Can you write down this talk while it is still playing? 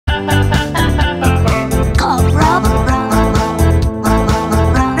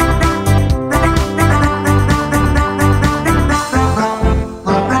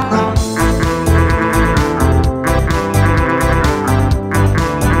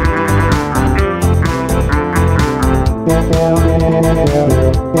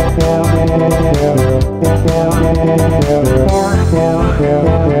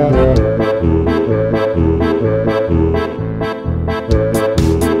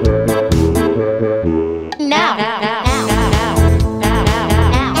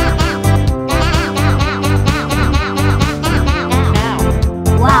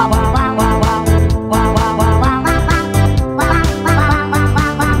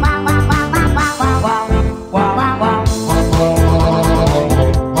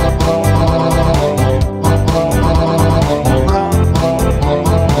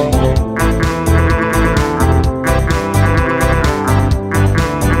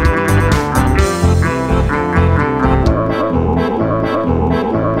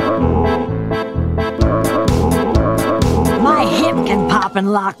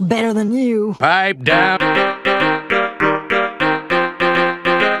And lock better than you. Pipe down.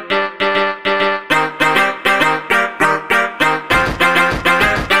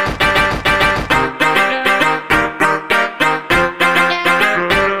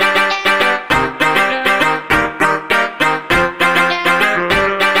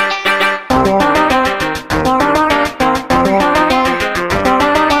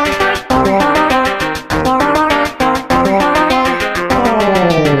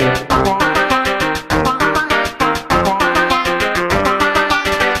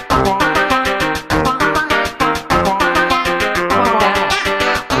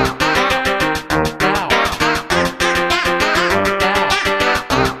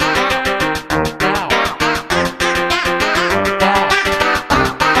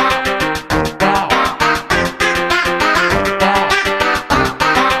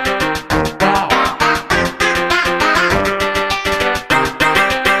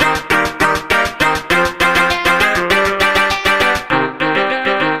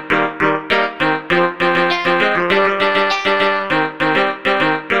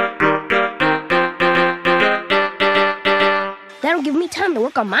 That'll give me time to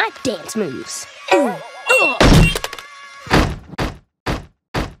work on my dance moves.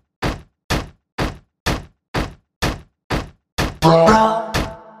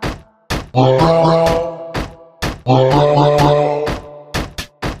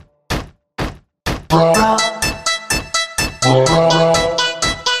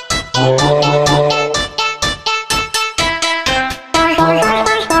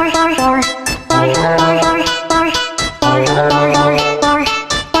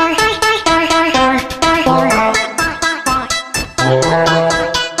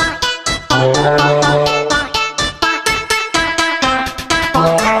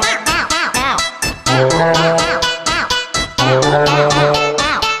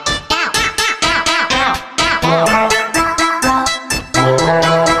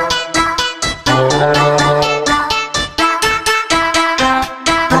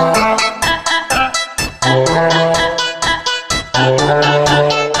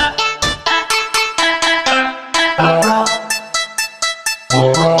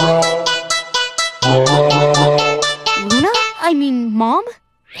 Luna? I mean, Mom?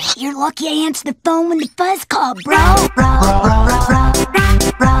 You're lucky I answered the phone when the buzz called, bro.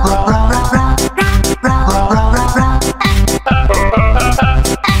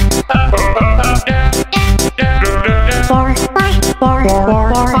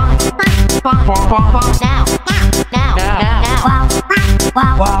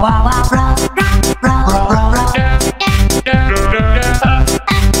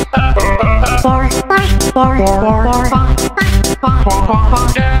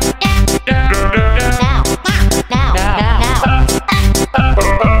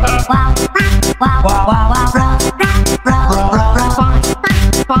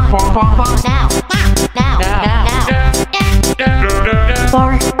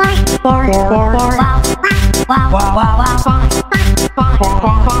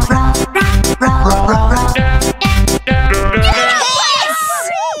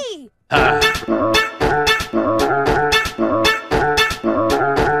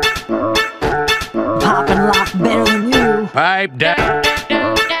 Pop and lock better than you. Pipe down.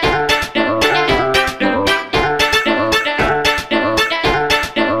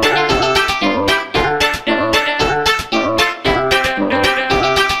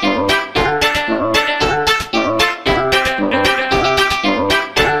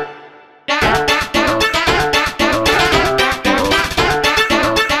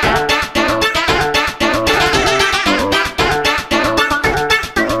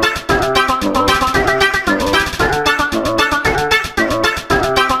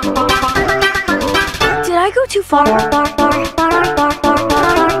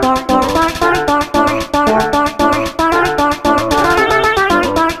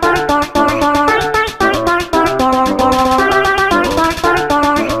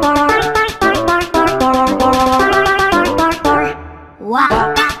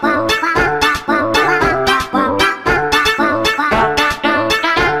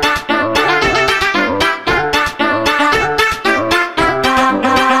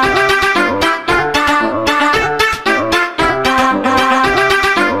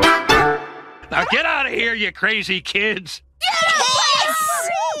 Now get out of here, you crazy kids!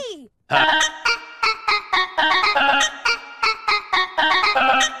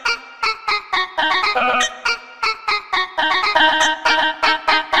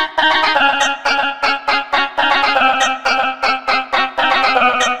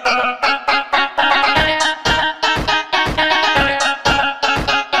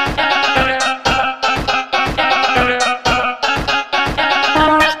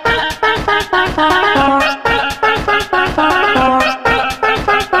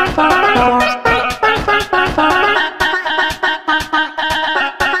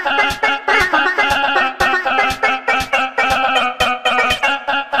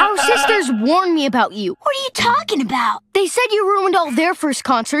 Warned me about you. What are you talking about? They said you ruined all their first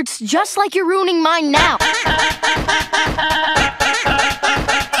concerts, just like you're ruining mine now.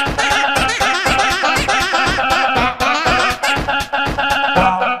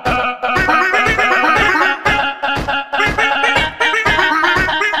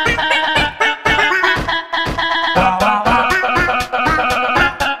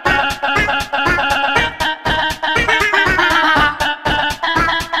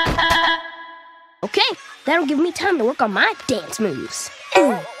 Okay, that'll give me time to work on my dance moves.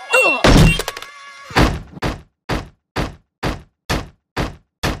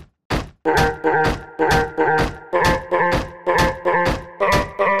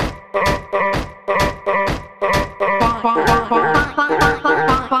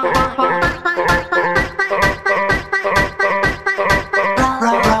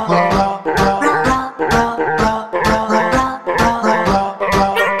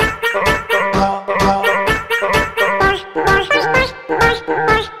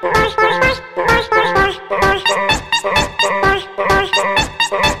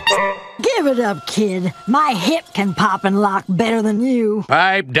 Give it up, kid. My hip can pop and lock better than you.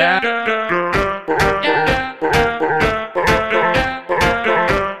 Pipe down.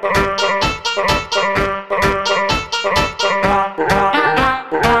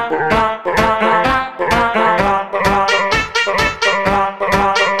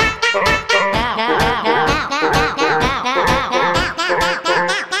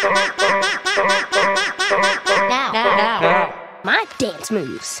 My dance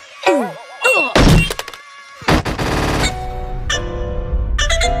moves.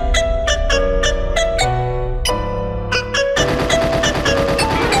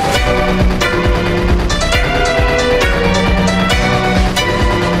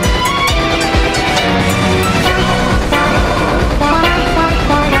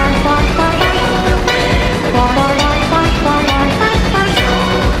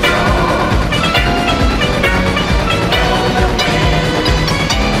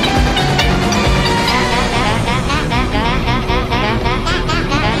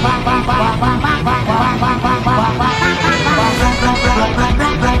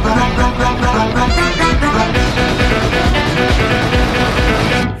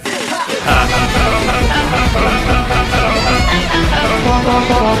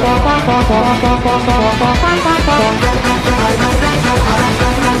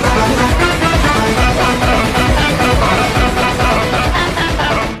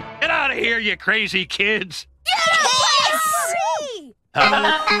 Get out of here, you crazy kids!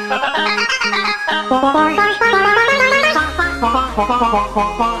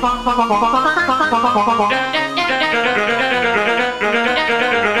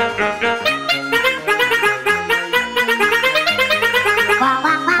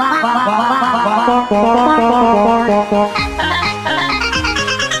 Wow.